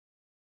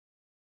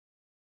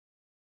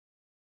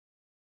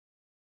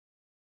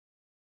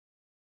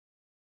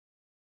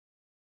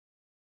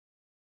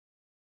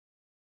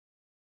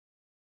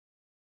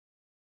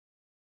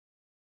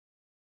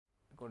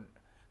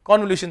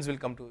Convolutions will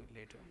come to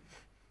later.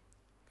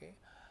 Okay.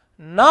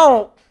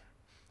 Now,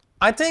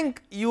 I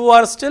think you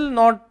are still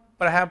not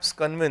perhaps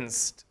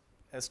convinced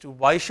as to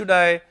why should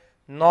I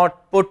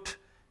not put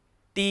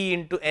t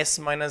into s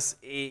minus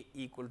a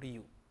equal to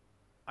u.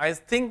 I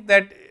think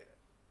that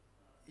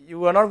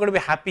you are not going to be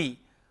happy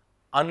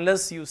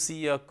unless you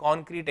see a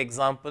concrete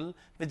example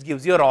which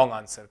gives you a wrong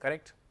answer,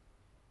 correct?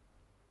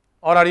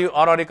 Or are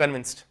you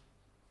convinced?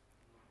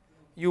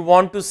 You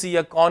want to see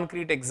a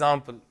concrete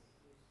example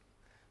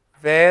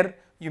where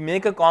you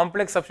make a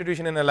complex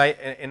substitution in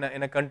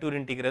a contour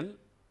integral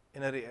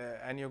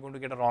and you are going to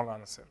get a wrong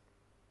answer.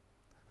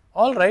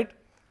 All right,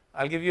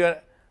 I'll give you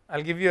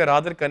a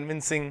rather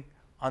convincing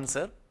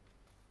answer.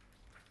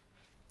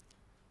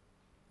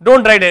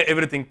 Don't write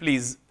everything,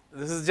 please.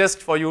 This is just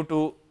for you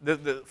to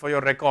for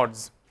your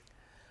records.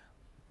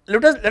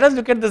 Let us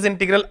look at this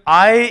integral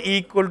I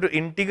equal to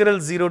integral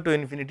 0 to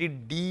infinity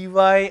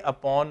dy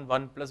upon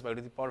 1 plus y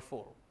to the power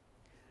 4.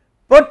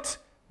 Put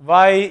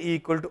y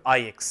equal to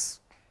ix,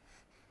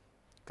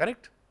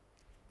 correct?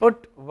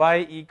 Put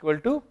y equal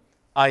to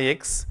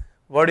ix.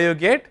 What do you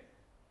get?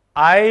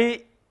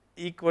 I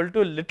equal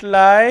to little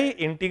I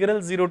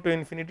integral 0 to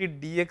infinity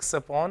dx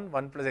upon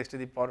 1 plus x to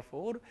the power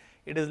 4.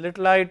 It is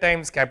little I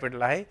times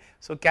capital I.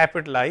 So,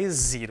 capital I is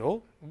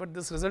 0, but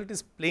this result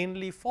is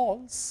plainly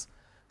false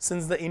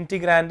since the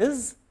integrand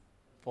is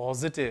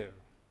positive.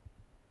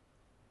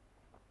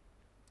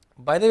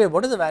 By the way,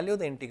 what is the value of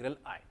the integral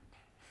I?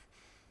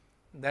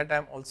 That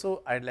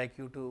I'd like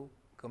you to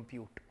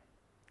compute.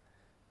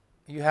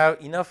 You have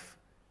enough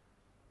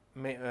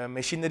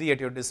machinery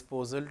at your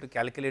disposal to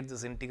calculate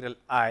this integral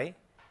I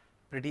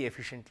pretty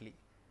efficiently.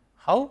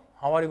 How?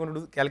 How are you going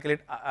to calculate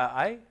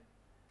I?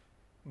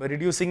 By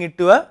reducing it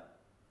to a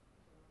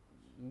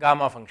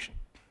gamma function.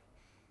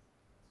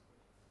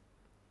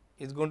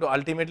 It's going to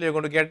ultimately you're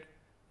going to get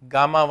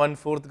gamma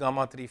 1/4,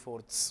 gamma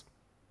 3/4,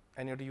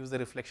 and you have to use the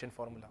reflection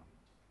formula,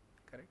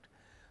 correct?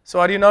 So,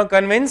 are you now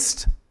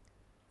convinced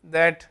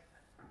that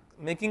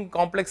making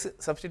complex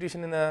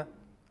substitution in a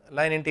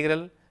line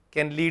integral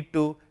can lead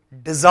to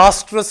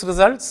disastrous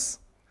results?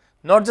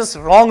 Not just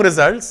wrong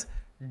results,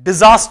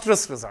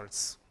 disastrous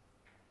results.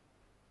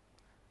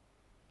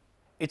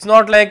 It's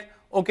not like,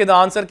 okay, the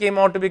answer came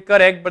out to be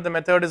correct, but the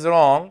method is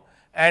wrong,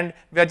 and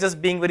we are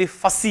just being very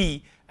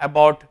fussy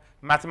about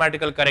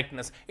mathematical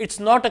correctness. It's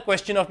not a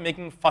question of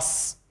making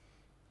fuss.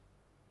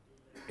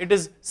 It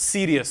is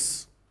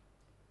serious.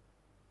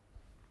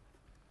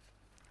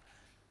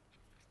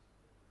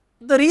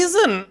 The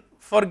reason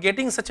for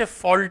getting such a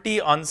faulty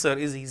answer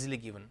is easily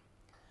given.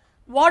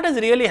 What is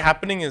really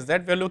happening is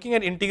that we are looking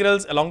at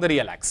integrals along the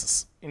real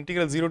axis,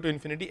 integral 0 to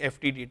infinity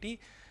ft dt,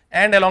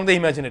 and along the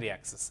imaginary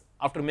axis.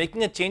 After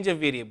making a change of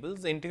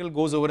variables, the integral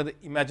goes over the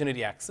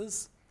imaginary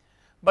axis,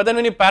 but then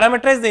when you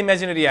parameterize the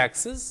imaginary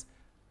axis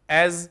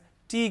as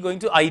t going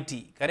to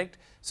it, correct?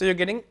 So, you are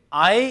getting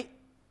I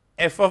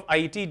f of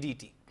it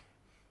dt,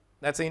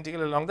 that is the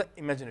integral along the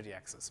imaginary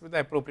axis with the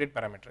appropriate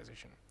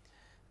parameterization.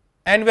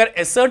 And we are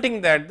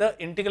asserting that the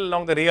integral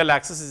along the real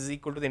axis is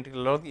equal to the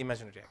integral along the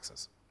imaginary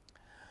axis.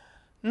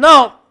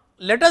 Now,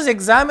 let us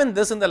examine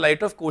this in the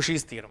light of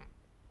Cauchy's theorem.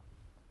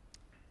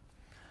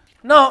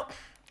 Now,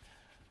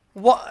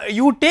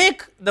 you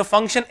take the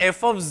function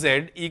f of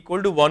z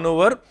equal to 1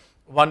 over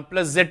 1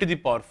 plus z to the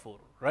power 4,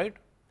 right?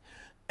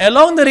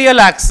 Along the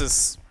real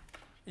axis,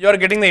 you are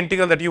getting the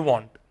integral that you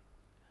want.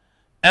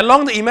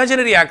 Along the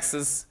imaginary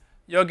axis,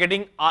 you are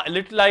getting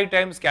little I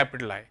times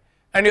capital I,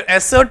 and you are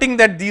asserting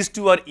that these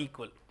two are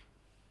equal.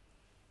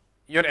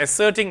 You are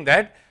asserting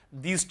that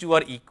these two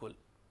are equal,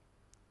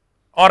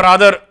 or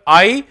rather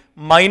I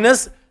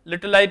minus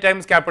little I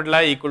times capital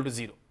I equal to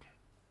 0.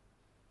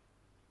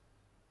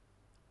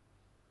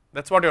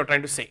 That is what you are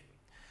trying to say.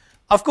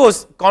 Of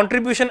course,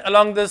 contribution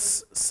along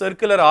this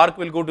circular arc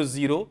will go to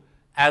 0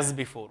 as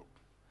before.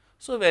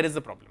 So, where is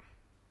the problem?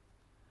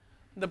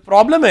 The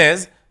problem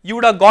is you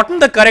would have gotten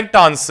the correct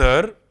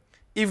answer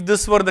if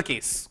this were the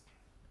case.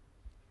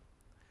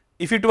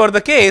 If it were the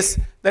case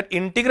that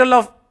integral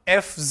of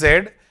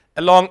fz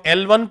along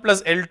L1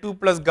 plus L2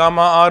 plus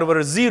gamma r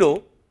were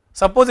 0,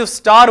 suppose if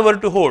star were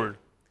to hold,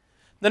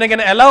 then I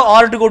can allow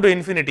r to go to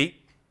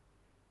infinity,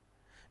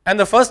 and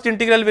the first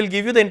integral will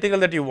give you the integral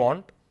that you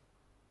want.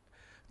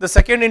 The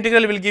second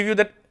integral will give you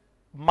that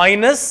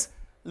minus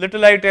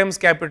little I times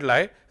capital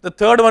I, the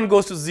third one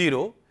goes to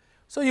 0.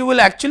 So, you will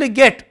actually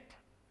get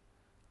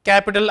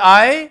capital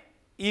I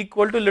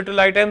equal to little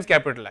I times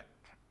capital I.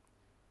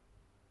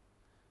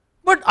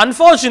 But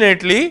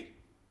unfortunately,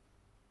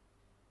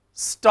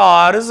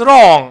 star is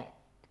wrong.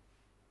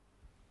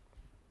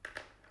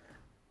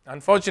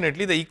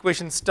 Unfortunately, the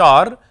equation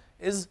star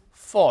is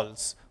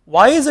false.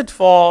 Why is it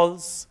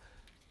false?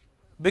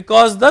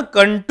 Because the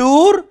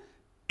contour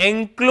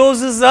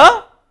encloses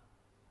a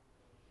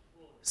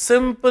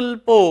simple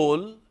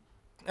pole,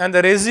 and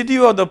the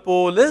residue of the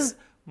pole is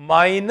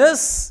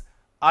minus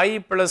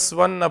I plus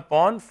 1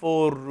 upon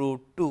 4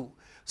 root 2.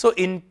 So,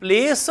 in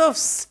place of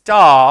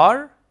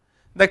star,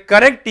 the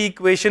correct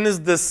equation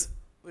is this,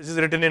 which is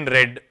written in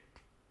red.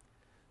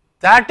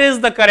 That is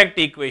the correct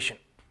equation.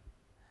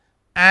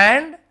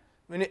 And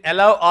when you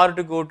allow r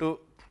to go to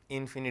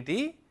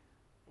infinity,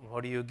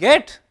 what do you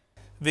get?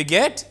 We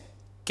get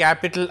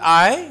capital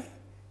I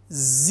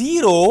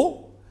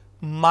 0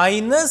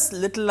 minus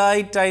little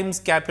I times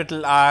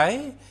capital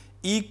I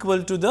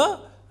equal to the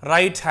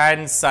right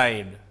hand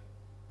side.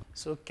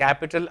 So,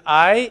 capital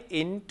I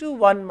into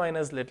 1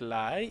 minus little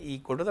I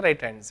equal to the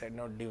right hand side.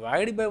 Now,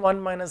 divide by 1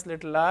 minus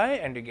little I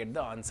and you get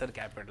the answer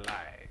capital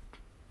I.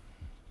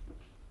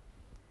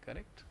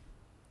 Correct?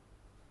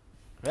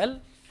 Well,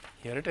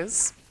 here it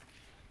is.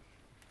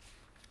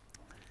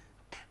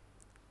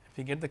 If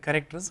we get the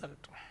correct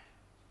result,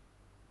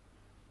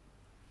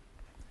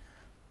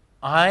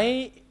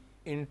 I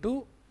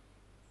into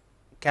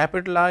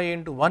capital I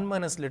into 1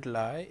 minus little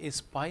I is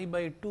pi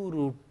by 2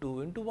 root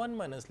 2 into 1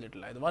 minus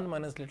little I. The 1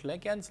 minus little I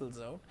cancels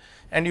out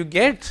and you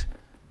get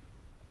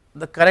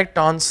the correct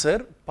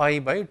answer pi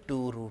by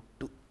 2 root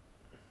 2.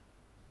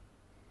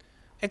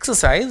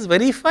 Exercise,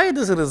 verify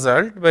this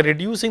result by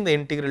reducing the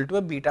integral to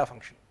a beta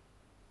function.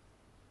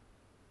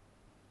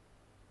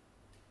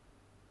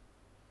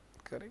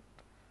 Correct.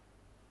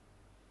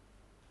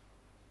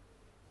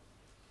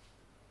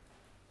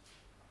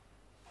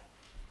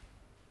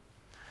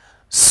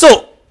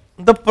 So,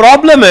 the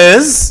problem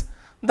is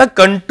the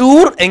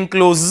contour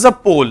encloses a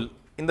pole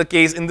in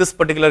this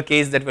particular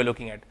case that we are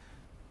looking at.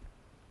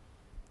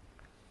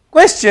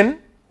 Question,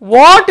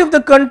 what if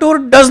the contour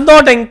does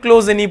not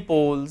enclose any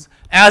poles,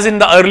 as in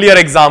the earlier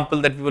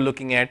example that we were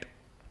looking at?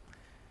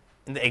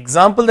 In the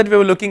example that we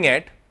were looking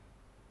at,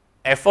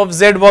 f of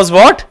z was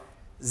what?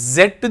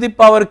 Z to the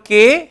power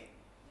k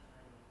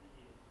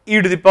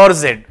e to the power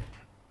z,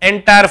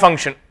 entire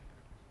function.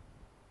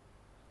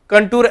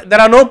 Contour,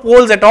 there are no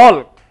poles at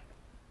all.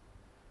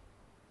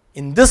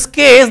 In this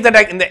case,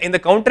 that in the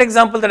counter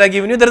example that I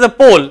given you, there is a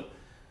pole.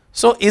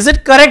 So, is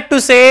it correct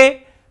to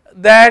say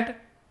that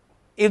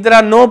if there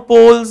are no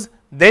poles,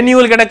 then you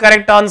will get a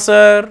correct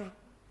answer?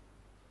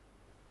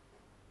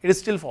 It is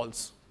still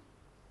false.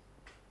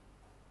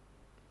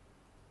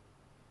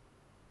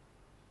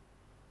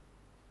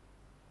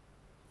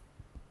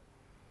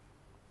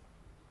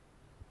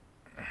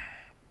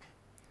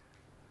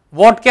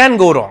 What can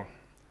go wrong?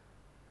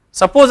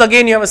 Suppose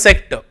again you have a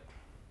sector.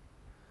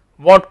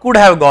 What could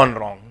have gone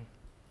wrong?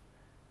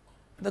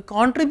 The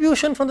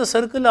contribution from the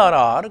circular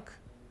arc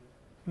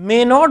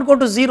may not go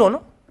to 0,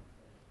 no?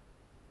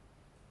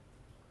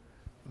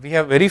 We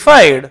have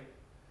verified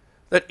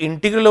that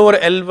integral over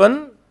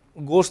L1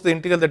 goes to the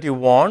integral that you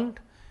want,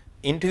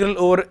 integral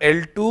over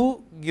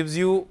L2 gives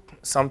you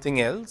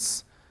something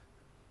else,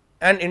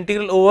 and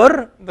integral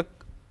over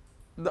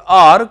the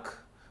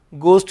arc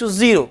goes to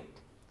 0.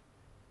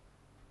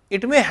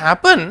 It may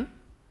happen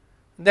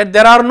that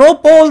there are no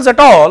poles at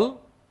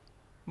all,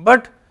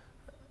 but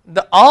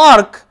the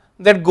arc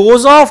that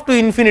goes off to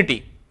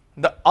infinity,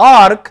 the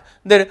arc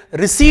that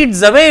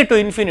recedes away to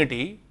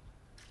infinity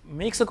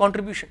makes a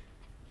contribution.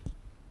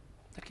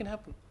 That can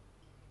happen.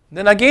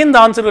 Then again the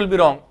answer will be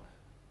wrong.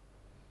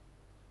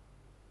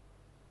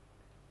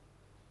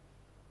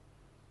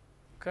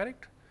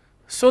 Correct?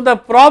 So, the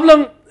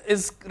problem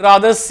is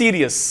rather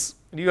serious.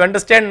 Do you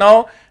understand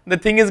now? The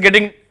thing is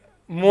getting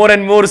more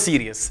and more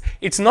serious.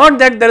 It is not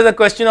that there is a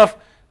question of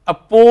a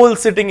pole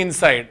sitting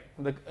inside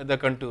the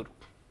contour.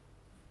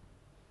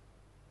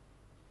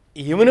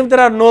 Even if there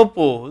are no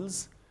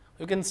poles,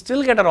 you can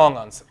still get a wrong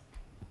answer.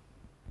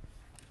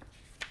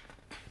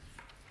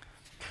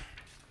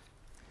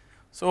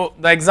 So,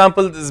 the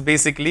example is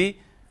basically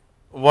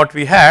what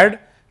we had,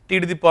 t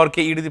to the power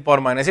k e to the power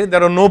minus a,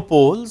 there are no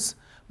poles,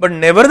 but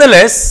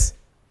nevertheless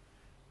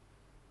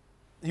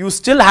you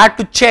still had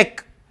to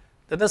check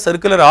that the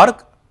circular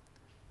arc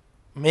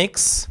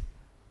makes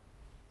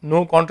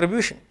no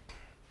contribution.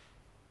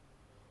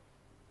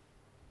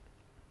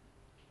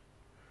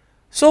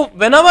 So,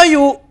 whenever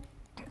you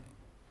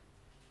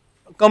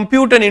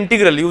compute an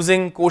integral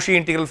using Cauchy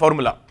integral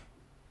formula,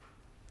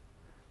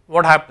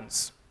 what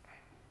happens?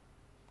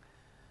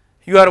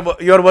 You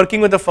are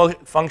working with the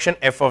function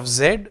f of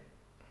z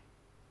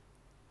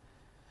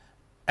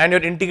and you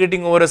are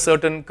integrating over a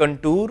certain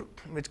contour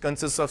which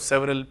consists of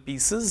several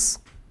pieces,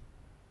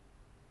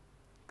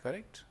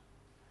 correct.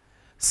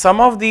 Some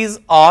of these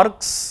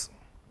arcs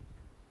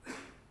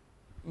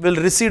will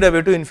recede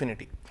away to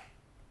infinity.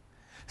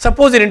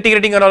 Suppose you are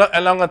integrating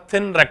along a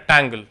thin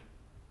rectangle,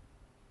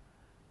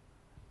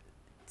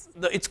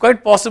 it is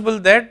quite possible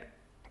that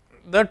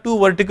the two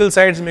vertical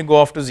sides may go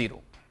off to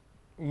 0,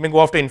 may go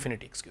off to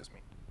infinity, excuse me.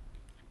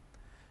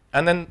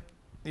 And then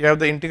you have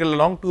the integral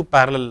along two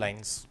parallel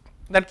lines,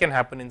 that can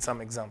happen in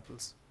some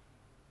examples.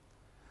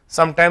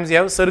 Sometimes you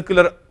have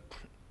circular,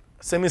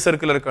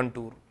 semicircular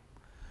contour,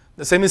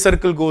 the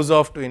semicircle goes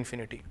off to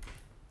infinity,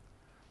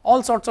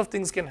 all sorts of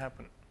things can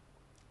happen.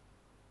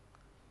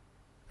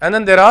 And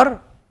then there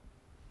are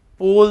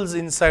poles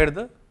inside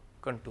the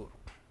contour.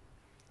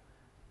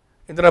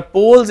 If there are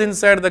poles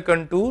inside the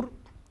contour,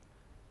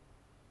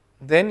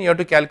 then you have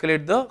to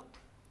calculate the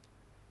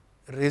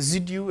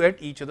residue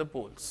at each of the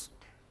poles.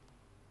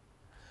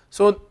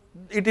 So,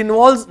 it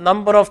involves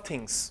number of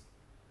things.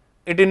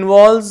 It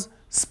involves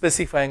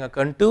specifying a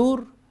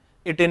contour,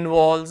 it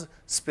involves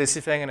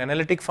specifying an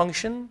analytic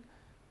function.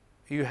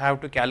 You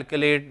have to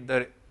calculate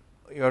the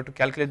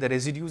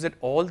residues at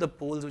all the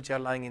poles which are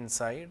lying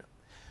inside.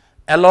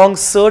 Along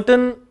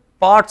certain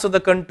parts of the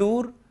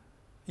contour,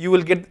 you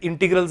will get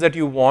integrals that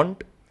you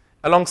want.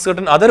 Along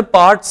certain other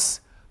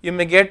parts, you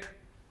may get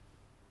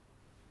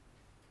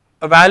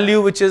a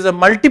value which is a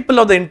multiple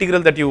of the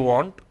integral that you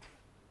want.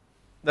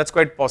 That is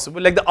quite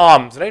possible, like the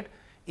arms, right?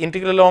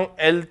 Integral along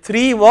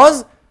L3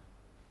 was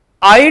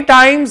I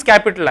times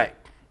capital I.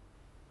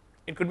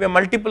 It could be a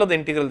multiple of the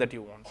integral that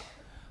you want,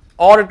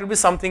 or it could be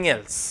something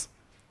else.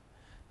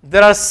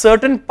 There are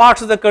certain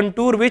parts of the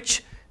contour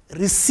which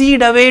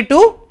recede away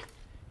to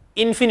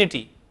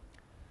infinity,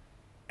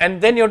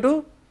 and then you have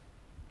to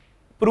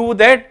prove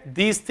that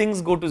these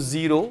things go to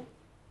 0.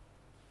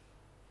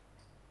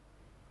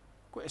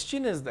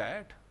 Question is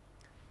that,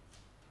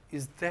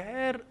 is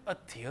there a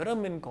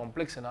theorem in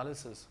complex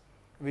analysis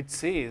which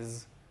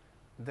says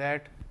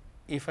that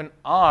if an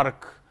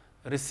arc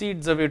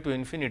recedes away to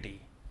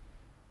infinity,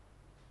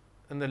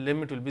 then the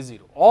limit will be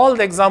 0? All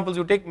the examples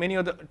you take,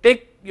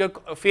 take your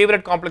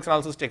favorite complex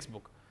analysis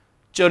textbook,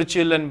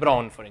 Churchill and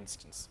Brown for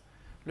instance.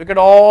 Look at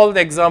all the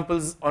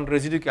examples on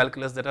residue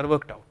calculus that are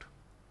worked out.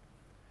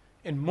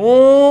 In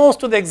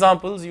most of the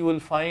examples you will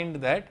find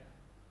that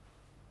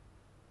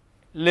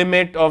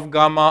limit of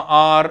gamma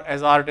r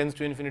as r tends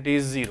to infinity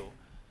is 0.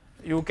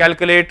 You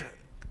calculate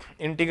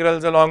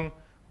integrals along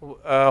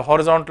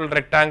horizontal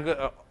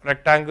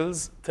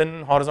rectangles,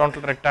 thin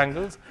horizontal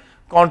rectangles,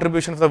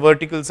 contribution from the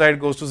vertical side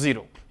goes to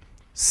 0.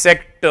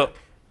 Sector,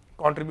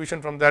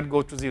 contribution from that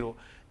goes to 0.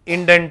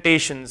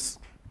 Indentations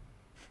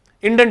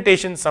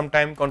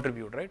sometimes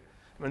contribute, right,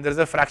 when there is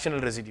a fractional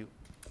residue,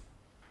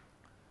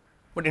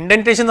 but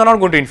indentations are not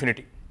going to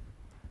infinity.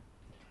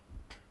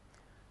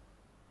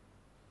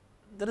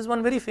 There is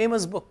one very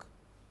famous book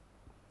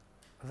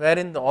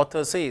wherein the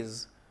author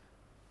says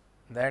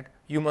that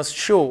you must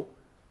show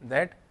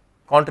that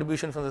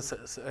contribution from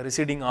the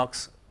receding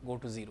arcs go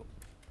to 0,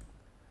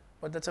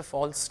 but that is a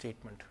false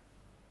statement.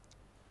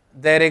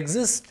 There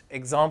exist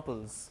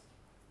examples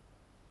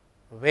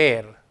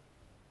where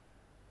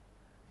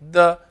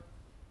the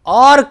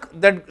arc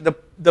that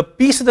the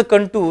piece of the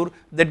contour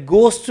that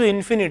goes to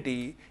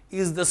infinity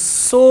is the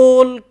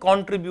sole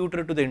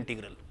contributor to the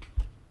integral.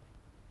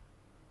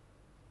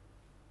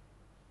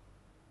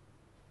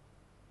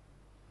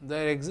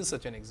 There exists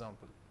such an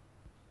example.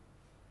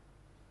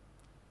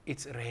 It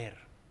is rare.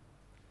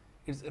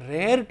 It is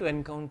rare to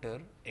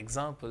encounter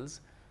examples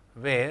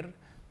where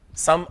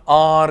some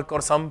arc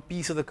or some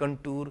piece of the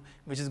contour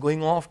which is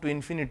going off to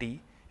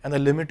infinity and the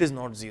limit is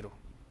not 0.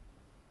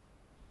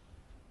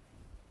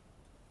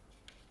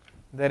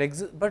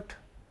 But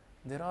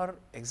there are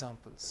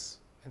examples.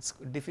 It is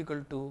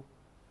difficult to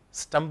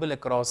stumble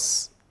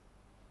across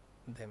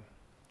them.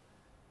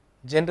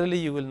 Generally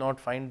you will not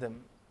find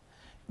them.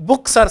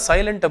 Books are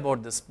silent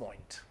about this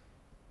point.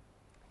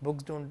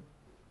 Books do not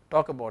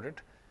talk about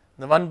it.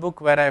 The one book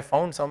where I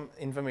found some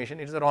information,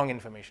 it is the wrong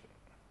information.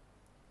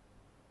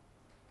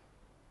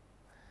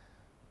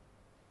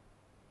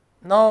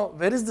 Now,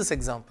 where is this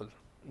example?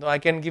 Now, I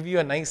can give you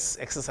a nice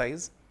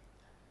exercise.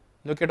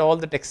 Look at all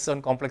the texts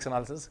on complex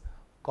analysis,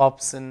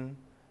 Copson,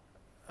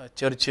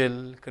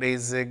 Churchill,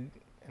 Kreyszig,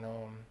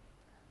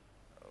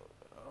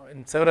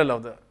 in several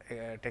of the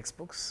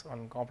textbooks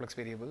on complex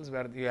variables,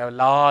 where you have a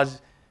large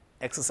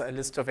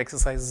list of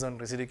exercises on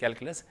residue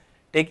calculus.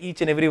 Take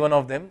each and every one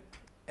of them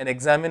and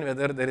examine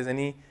whether there is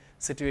any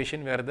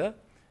situation where the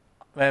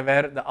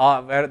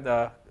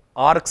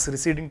arcs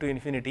receding to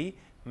infinity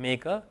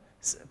make a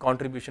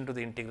contribution to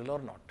the integral or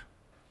not.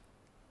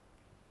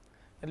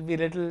 It will be a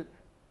little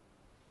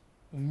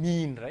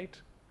mean, right,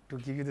 to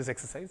give you this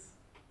exercise,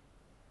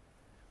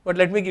 but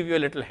let me give you a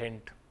little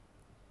hint.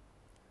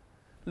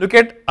 Look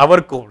at our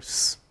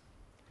course.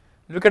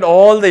 Look at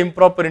all the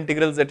improper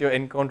integrals that you have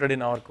encountered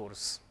in our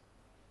course.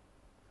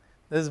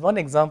 There is one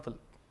example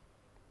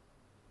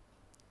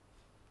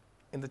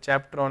in the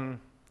chapter on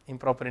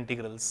improper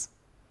integrals.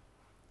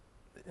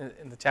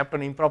 In the chapter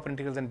on improper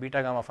integrals and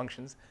beta gamma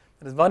functions,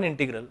 there is one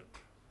integral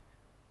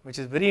which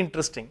is very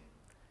interesting,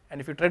 and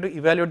if you try to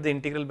evaluate the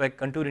integral by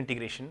contour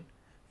integration,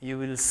 you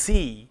will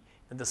see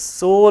that the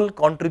sole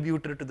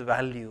contributor to the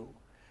value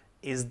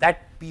is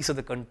that piece of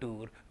the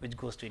contour which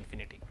goes to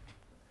infinity.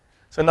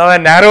 So now I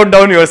narrowed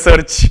down your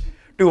search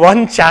to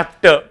one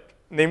chapter,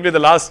 namely the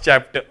last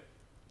chapter.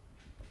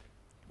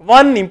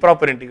 One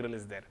improper integral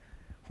is there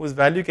whose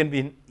value can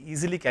be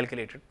easily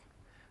calculated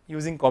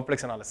using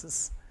complex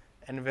analysis,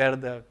 and where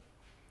the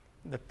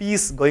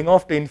piece going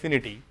off to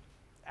infinity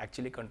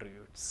actually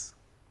contributes.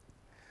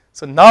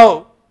 So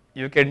now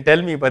you can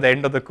tell me by the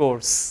end of the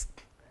course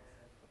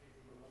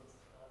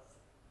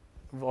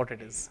what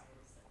it is.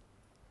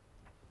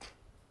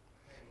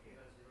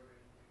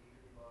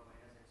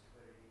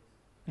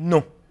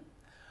 No.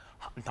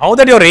 Now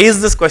that you have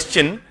raised this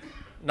question,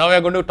 now we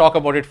are going to talk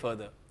about it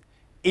further.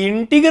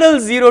 Integral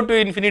 0 to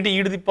infinity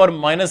e to the power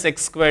minus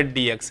x squared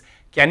dx.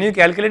 Can you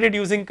calculate it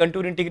using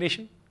contour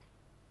integration?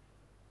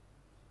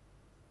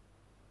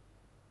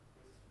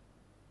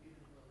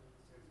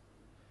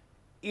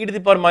 e to the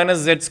power minus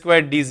z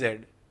squared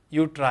dz,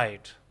 you try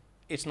it,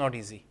 it's not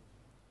easy.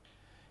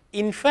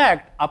 In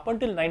fact, up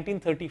until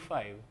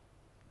 1935,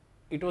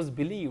 it was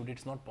believed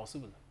it's not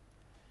possible.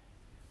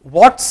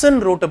 Watson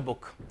wrote a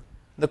book,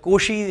 The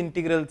Cauchy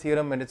Integral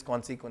Theorem and Its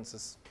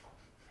Consequences,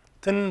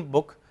 thin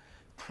book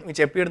which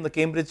appeared in the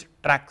Cambridge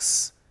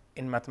Tracts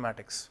in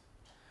Mathematics,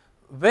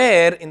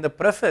 where in the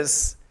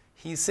preface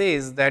he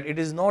says that it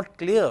is not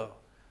clear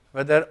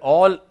whether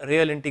all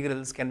real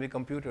integrals can be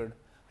computed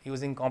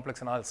using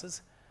complex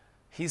analysis.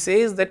 He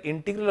says that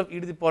integral of e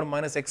to the power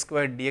minus x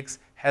squared dx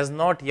has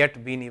not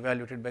yet been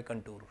evaluated by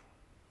contour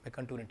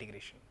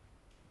integration.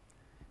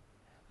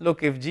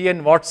 Look, if G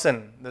and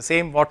Watson, the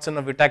same Watson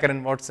of Whittaker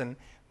and Watson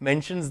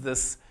mentions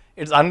this,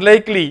 it's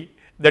unlikely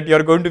that you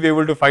are going to be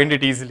able to find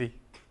it easily,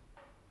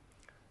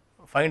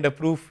 find a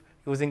proof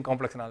using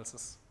complex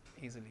analysis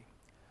easily.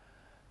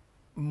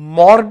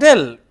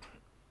 Mordell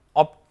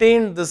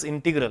obtained this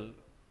integral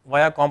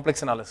via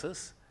complex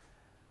analysis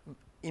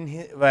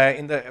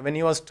when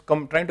he was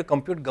trying to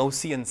compute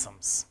Gaussian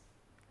sums,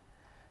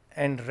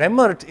 and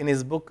Remmert in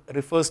his book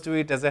refers to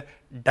it as a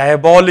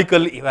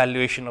diabolical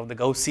evaluation of the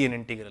Gaussian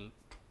integral.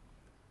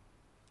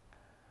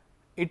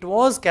 It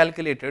was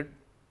calculated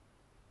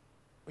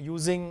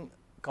using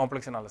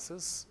complex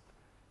analysis.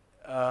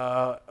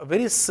 A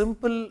very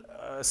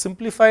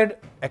simplified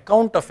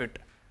account of it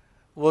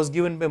was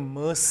given by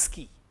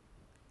Mirsky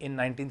in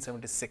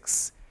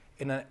 1976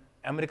 in an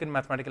American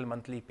Mathematical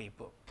Monthly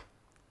paper.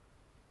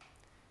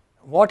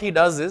 What he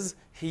does is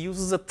he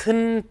uses a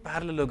thin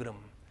parallelogram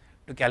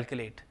to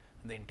calculate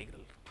the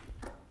integral.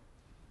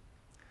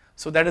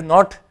 So that is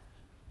not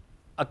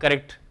a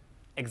correct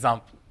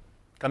example.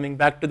 Coming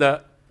back to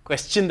the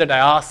question that I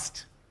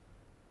asked,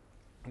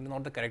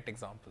 not the correct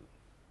example.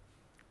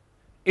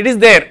 It is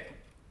there.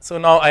 So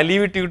now I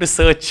leave it to you to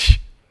search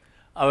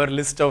our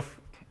list of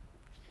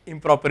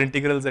improper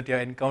integrals that you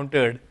have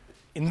encountered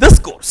in this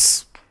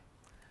course,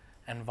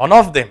 and one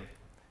of them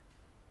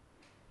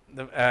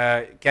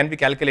can be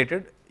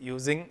calculated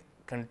using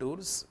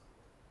contours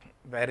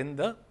wherein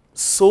the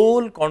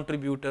sole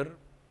contributor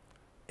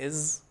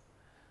is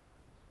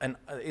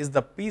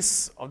the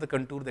piece of the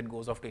contour that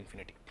goes off to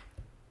infinity.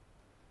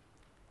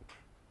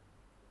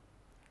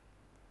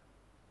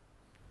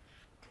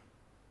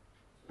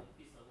 So if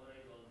we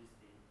summarize all these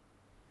things,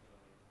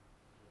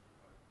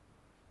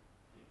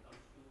 when it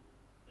comes to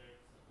that,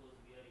 suppose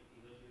we are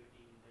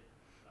evaluating that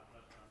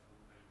Laplace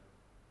transform kind of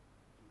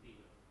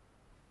integral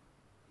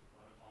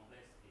for a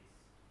complex case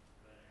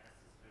where S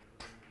is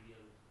greater than the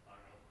real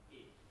part of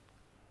A,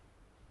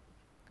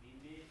 we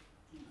may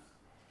choose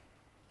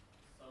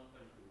some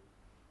contour.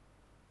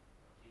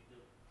 If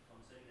the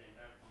function is an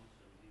entire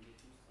function, we may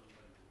choose some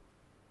contour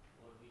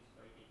for which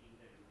by taking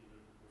that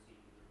integral to Cauchy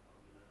integral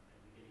formula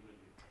and we can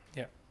evaluate that.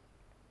 Yeah.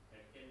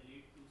 That can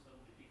lead to some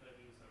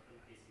difficulty in certain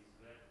cases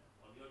where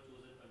on your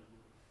chosen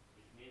contour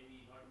it may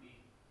be not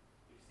be,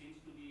 it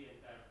seems to be an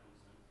entire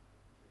function,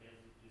 but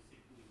as it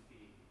receives to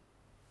infinity,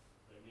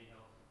 so it may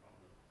have a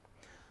problem.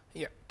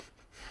 Yeah.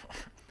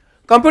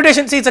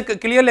 Computation, see, it's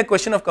clearly a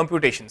question of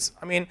computations.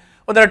 I mean,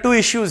 well, there are two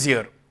issues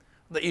here.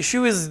 The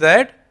issue is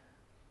that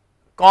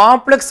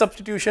complex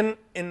substitution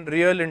in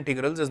real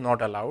integrals is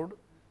not allowed,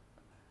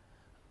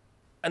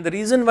 and the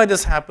reason why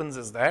this happens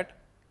is that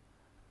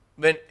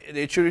when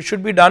it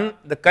should be done,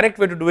 the correct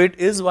way to do it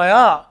is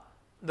via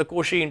the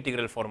Cauchy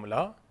integral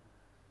formula,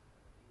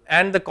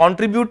 and the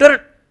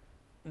contributor,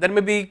 there may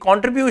be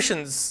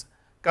contributions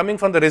coming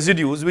from the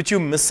residues which you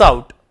miss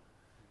out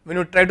when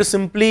you try to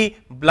simply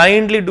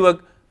blindly do a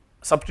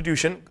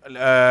substitution,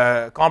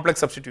 complex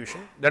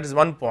substitution. That is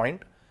one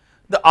point.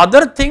 The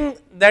other thing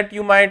that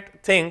you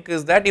might think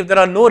is that if there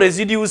are no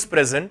residues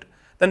present,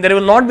 then there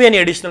will not be any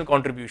additional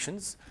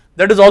contributions.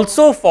 That is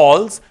also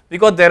false,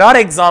 because there are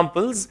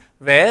examples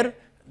where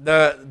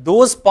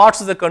those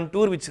parts of the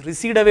contour which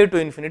recede away to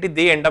infinity,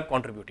 they end up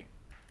contributing.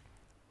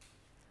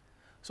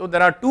 So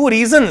there are two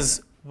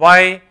reasons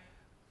why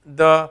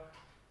the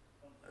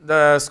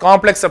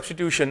complex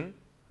substitution,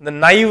 the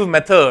naive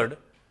method,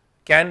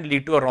 can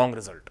lead to a wrong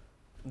result.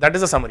 That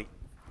is a summary.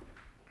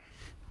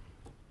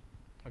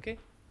 Okay.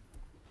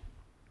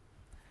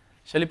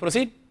 Shall we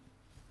proceed?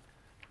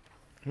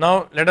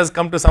 Now let us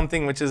come to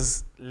something which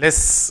is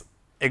less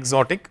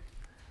exotic.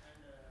 And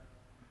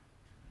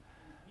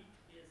in which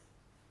case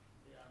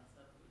they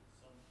answer with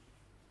some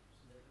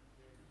so that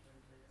they are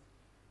different ways.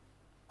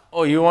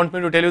 Oh, you want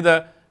me to tell you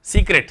the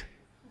secret?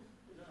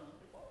 No,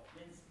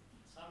 means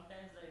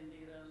sometimes the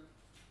integral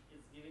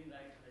is giving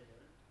right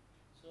result.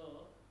 So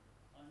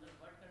under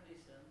what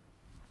condition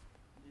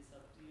the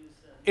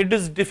substitution? It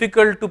is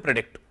difficult to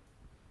predict.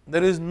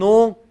 There is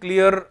no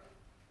clear,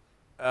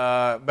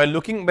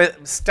 by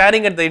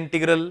staring at the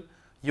integral,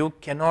 you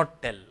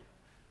cannot tell.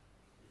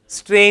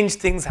 Strange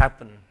things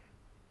happen,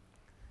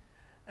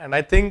 and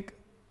I think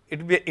it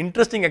will be an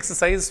interesting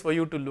exercise for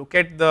you to look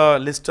at the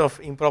list of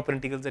improper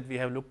integrals that we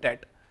have looked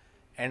at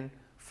and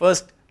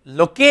first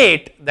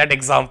locate that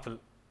example.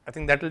 I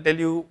think that will tell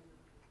you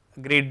a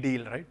great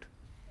deal, right?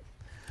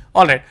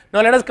 All right,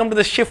 now let us come to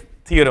the shift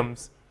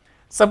theorems.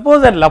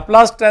 Suppose that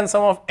Laplace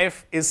transform of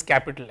f is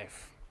capital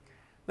F,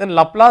 then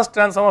Laplace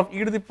transform of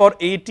e to the power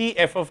at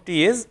f of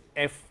t is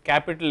f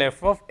capital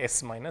F of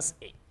s minus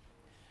a.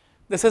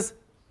 This is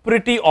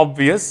pretty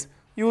obvious.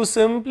 You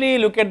simply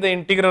look at the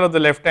integral of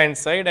the left hand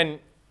side and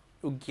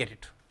you get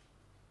it.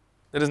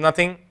 There is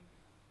nothing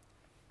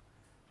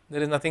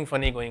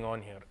funny going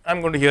on here. I am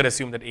going to here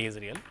assume that a is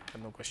real,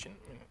 no question,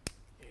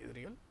 a is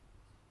real.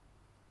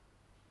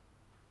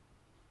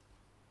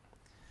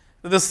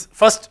 So, this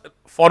first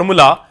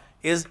formula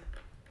is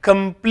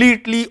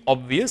completely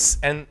obvious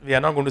and we are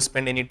not going to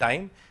spend any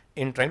time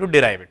in trying to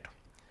derive it.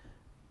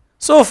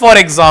 So, for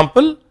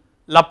example,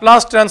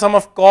 Laplace transform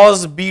of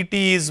cos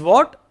bt is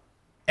what?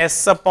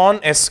 S upon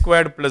s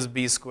squared plus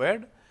b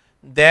squared.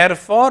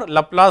 Therefore,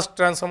 Laplace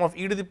transform of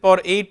e to the power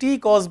at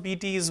cos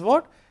bt is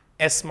what?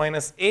 S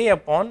minus a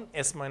upon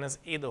s minus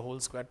a the whole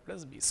squared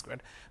plus b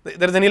squared.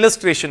 There is an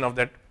illustration of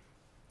that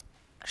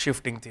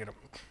shifting theorem,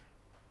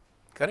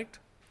 correct.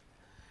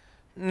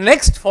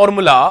 Next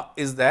formula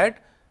is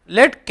that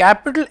let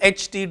capital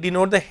HT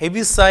denote the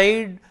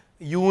heaviside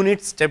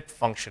unit step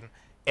function.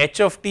 H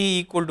of t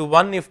equal to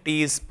 1 if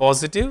t is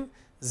positive,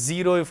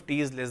 0 if t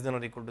is less than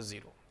or equal to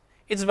 0.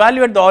 Its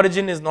value at the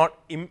origin is not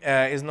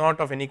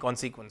of any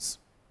consequence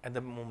at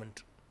the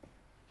moment.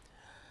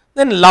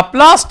 Then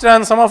Laplace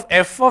transform of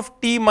f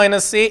of t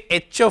minus a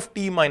h of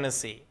t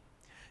minus a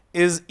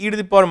is e to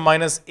the power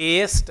minus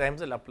as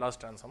times the Laplace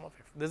transform of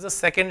f. This is the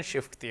second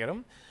shift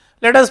theorem.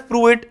 Let us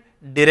prove it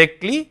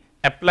directly,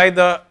 apply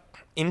the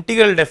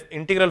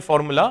integral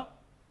formula,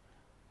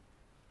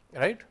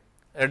 right.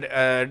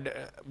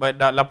 By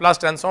the Laplace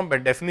transform by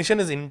definition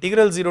is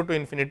integral 0 to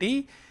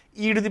infinity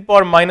e to the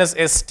power minus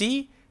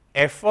st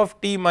f of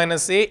t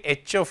minus a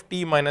h of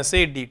t minus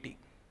a dt.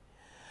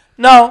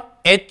 Now,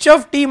 h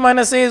of t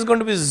minus a is going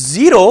to be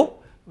 0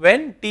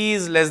 when t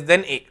is less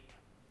than a.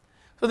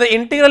 So, the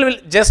integral will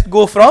just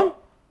go from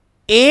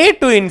a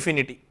to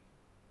infinity,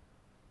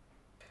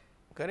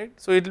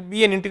 correct. So, it will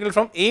be an integral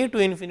from a to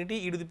infinity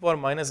e to the power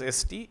minus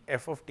st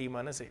f of t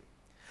minus a,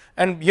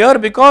 and here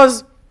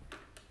because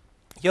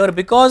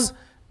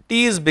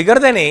t is bigger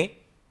than a,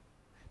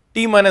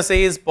 t minus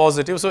a is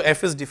positive. So,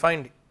 f is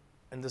defined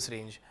in this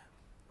range,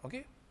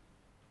 okay.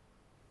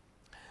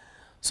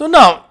 So,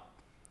 now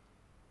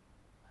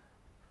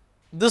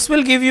this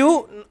will give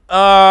you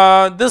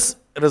this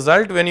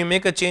result when you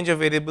make a change of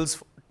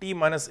variables t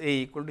minus a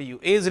equal to u.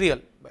 A is real,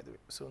 by the way.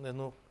 So, there is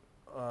no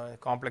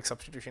complex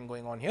substitution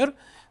going on here.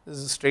 This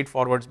is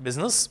straightforward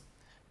business,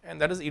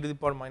 and that is e to the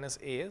power minus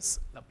a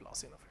is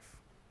Laplacian of f.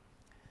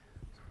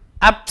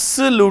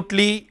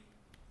 Absolutely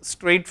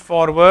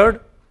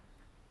straightforward,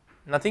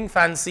 nothing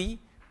fancy,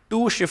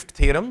 two shift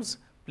theorems.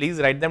 Please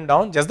write them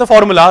down, just the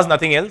formulas,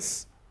 nothing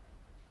else,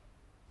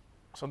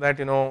 so that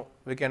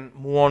we can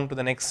move on to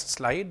the next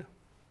slide,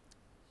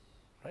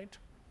 right.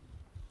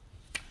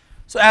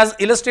 So, as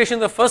illustration,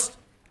 the first,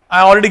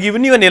 I already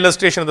given you an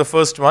illustration of the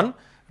first one,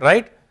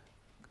 right.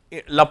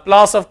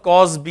 Laplace of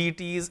cos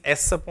bt is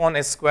s upon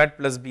s squared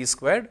plus b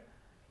squared.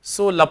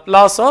 So,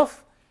 Laplace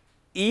of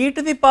e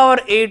to the power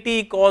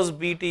at cos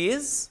bt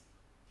is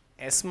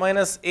s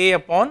minus a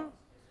upon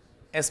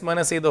s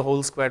minus a the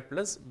whole squared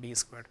plus b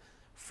squared.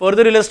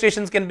 Further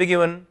illustrations can be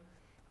given.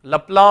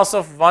 Laplace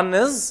of 1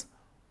 is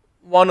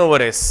 1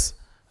 over s,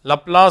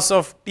 Laplace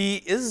of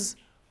t is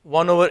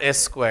 1 over s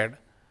squared.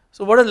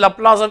 So, what is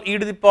Laplace of e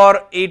to the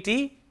power at?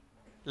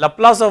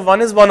 Laplace of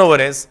 1 is 1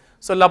 over s.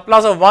 So,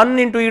 Laplace of 1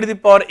 into e to the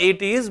power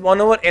at is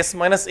 1 over s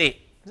minus a.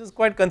 This is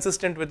quite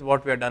consistent with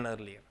what we have done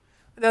earlier.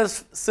 There are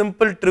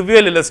simple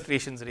trivial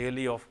illustrations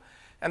really of,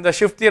 and the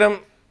shift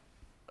theorem,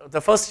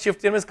 the first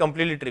shift theorem is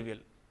completely trivial.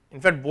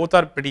 In fact, both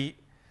are pretty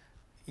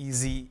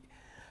easy.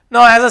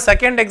 Now, as a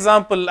second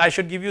example, I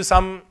should give you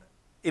some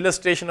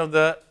illustration of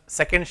the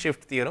second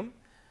shift theorem.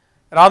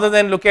 Rather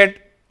than look at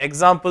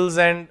examples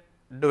and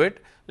do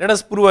it, let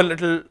us prove a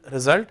little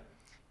result.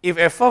 If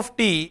f of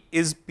t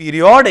is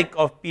periodic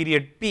of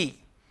period p,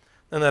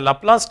 then the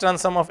Laplace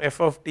transform of f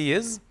of t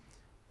is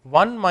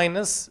 1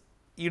 minus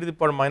e to the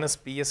power minus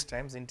ps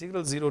times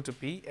integral 0 to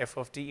p f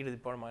of t e to the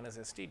power minus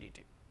st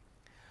dt.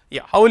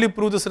 Yeah, how will you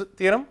prove this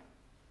theorem?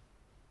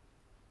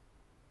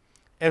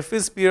 F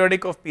is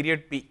periodic of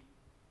period p.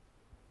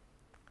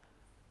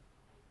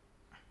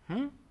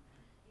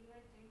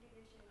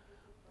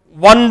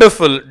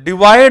 Wonderful.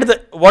 Divide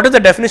the, what is the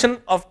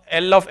definition of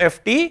L of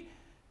ft?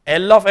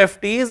 L of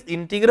ft is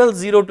integral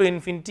 0 to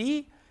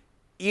infinity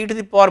e to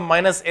the power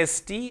minus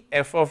st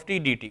f of t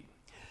dt.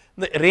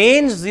 The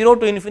range 0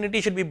 to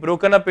infinity should be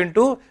broken up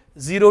into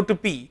 0 to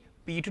p,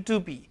 p to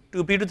 2p,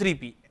 2p to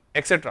 3p,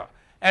 etc.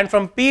 And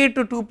from p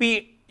to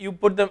 2p, you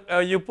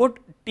put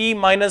t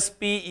minus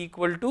p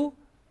equal to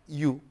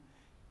u.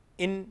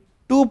 In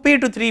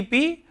 2p to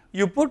 3p,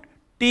 you put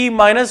t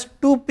minus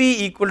 2p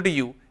equal to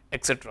u,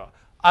 etc.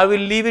 I will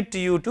leave it to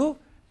you to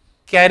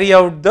carry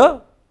out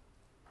the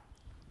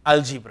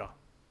algebra.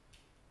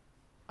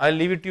 I will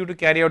leave it to you to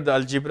carry out the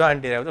algebra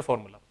and derive the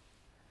formula.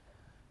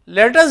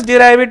 Let us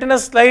derive it in a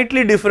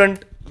slightly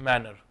different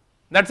manner.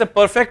 That is a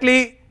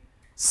perfectly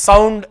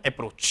sound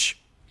approach.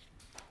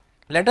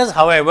 Let us,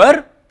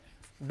 however,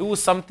 do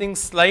something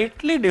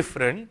slightly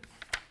different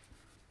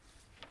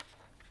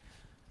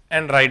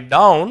and write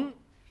down.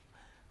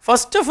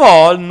 First of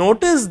all,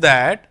 notice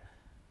that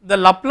the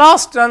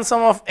Laplace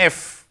transform of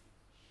f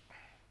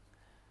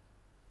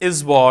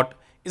is what?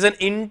 Is an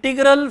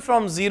integral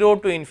from 0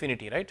 to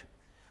infinity, right.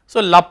 So,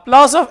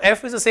 Laplace of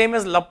f is the same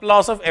as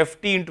Laplace of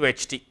ft into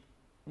ht,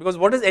 because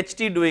what is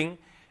ht doing?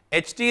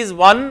 Ht is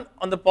 1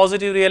 on the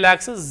positive real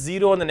axis,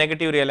 0 on the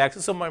negative real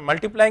axis. So, by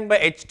multiplying by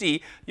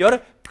ht, you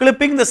are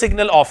clipping the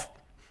signal off,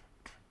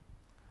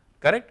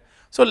 correct.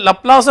 So,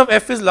 Laplace of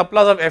f is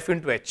Laplace of f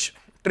into h,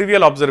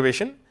 trivial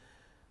observation.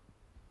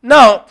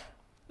 Now,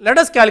 let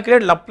us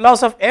calculate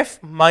Laplace of f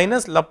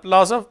minus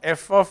Laplace of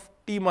f of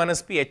t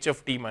minus p h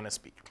of t minus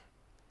p,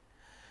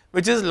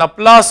 which is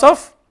Laplace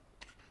of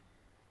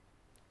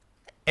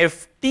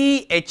f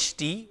t h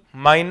t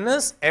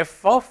minus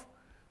f of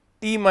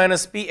t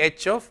minus p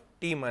h of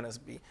t minus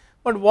p.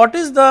 But what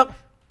is the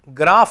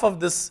graph of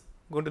this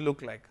going to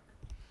look like?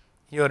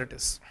 Here it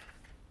is.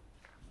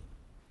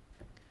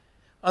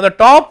 On the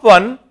top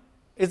one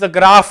is the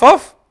graph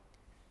of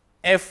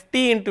f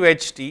t into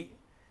h t,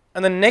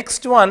 and the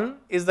next one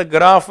is the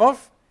graph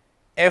of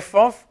f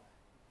of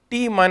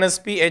t minus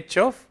p h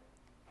of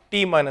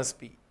t minus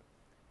p.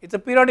 It is a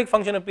periodic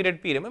function of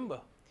period p,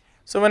 remember.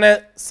 So, when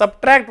I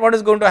subtract, what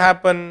is going to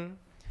happen?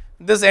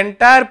 This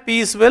entire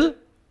piece will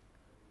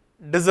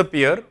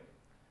disappear,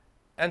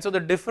 and so the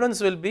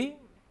difference will be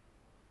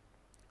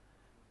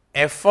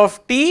f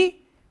of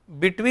t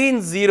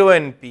between 0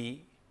 and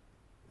p,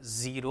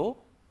 0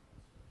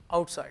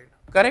 outside,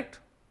 correct?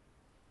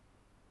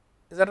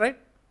 Is that right?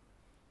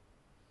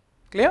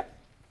 Clear?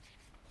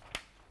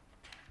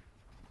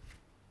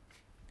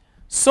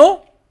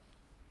 So,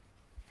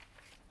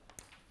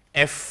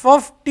 f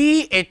of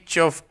t h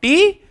of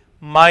t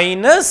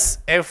minus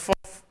f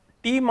of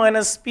t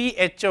minus p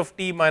h of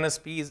t minus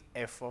p is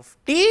f of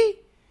t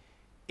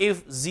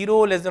if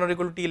 0 less than or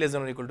equal to t less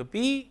than or equal to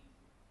p,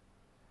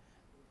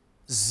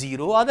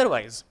 0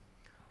 otherwise.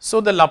 So,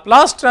 the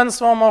Laplace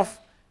transform of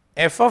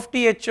f of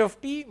t h of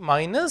t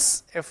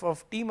minus f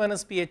of t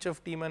minus p h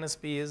of t minus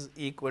p is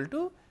equal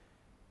to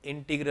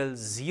integral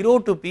 0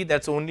 to p,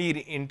 that is only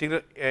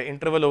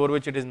interval over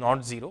which it is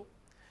not 0,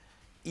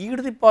 e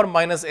to the power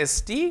minus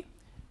st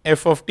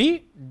f of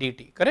t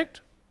dt,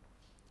 correct.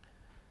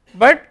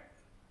 But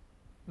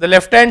the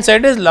left hand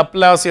side is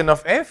Laplacian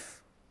of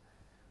f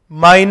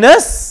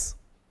minus,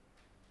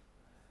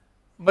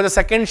 by the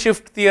second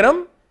shift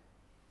theorem,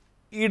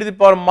 e to the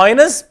power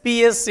minus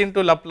ps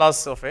into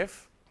Laplace of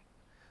f,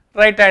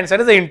 right hand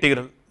side is the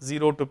integral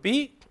 0 to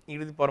p e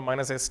to the power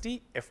minus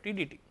st f t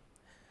dt.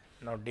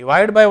 Now,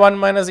 divide by 1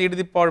 minus e to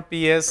the power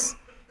ps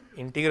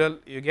integral,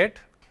 you get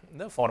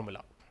the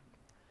formula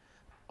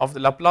of the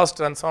Laplace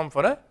transform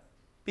for a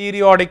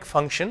periodic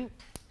function,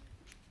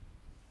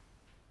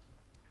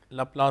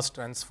 Laplace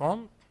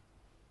transform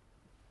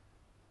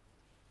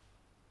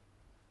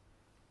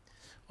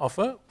of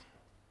a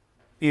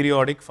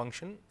periodic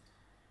function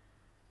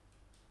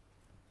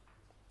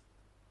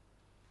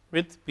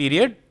with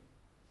period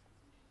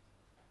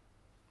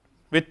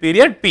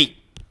p,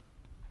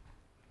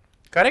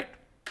 correct.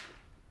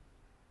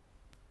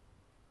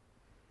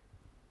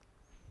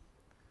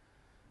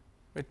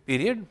 With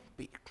period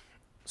p.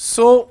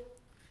 So,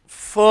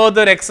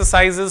 further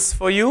exercises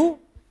for you,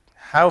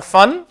 have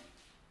fun.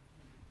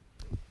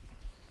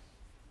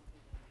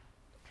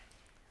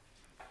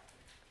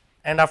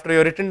 And after you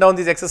have written down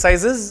these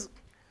exercises,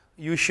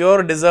 you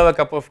sure deserve a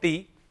cup of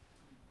tea.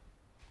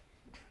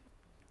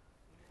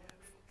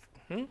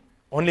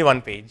 Only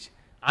one page.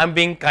 I am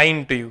being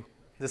kind to you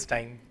this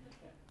time.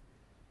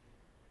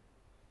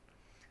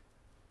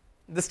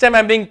 This time I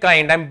am being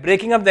kind, I am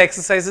breaking up the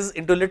exercises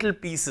into little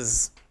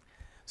pieces,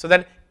 so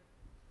that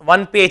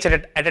one page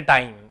at a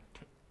time,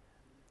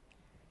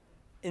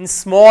 in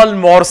small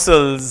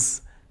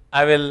morsels,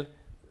 I will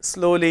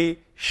slowly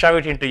shove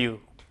it into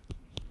you.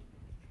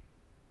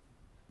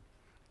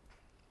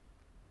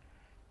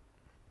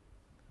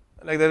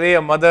 Like the way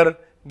a mother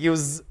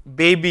gives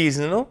babies,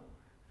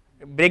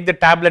 break the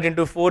tablet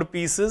into 4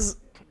 pieces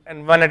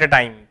and one at a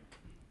time.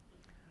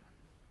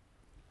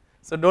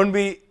 So, do not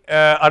be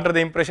under the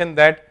impression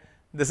that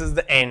this is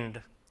the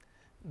end.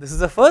 This is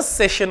the first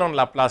session on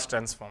Laplace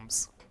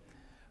transforms.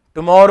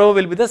 Tomorrow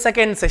will be the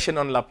second session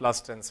on Laplace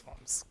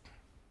transforms,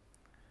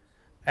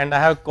 and I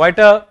have quite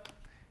a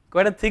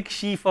thick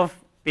sheaf of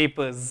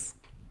papers.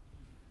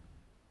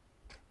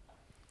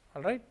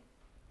 All right.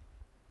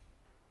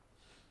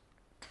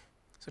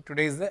 So,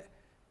 today is the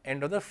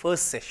end of the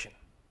first session.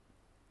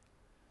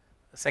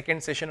 The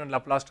second session on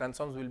Laplace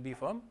transforms will be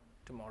from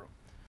tomorrow.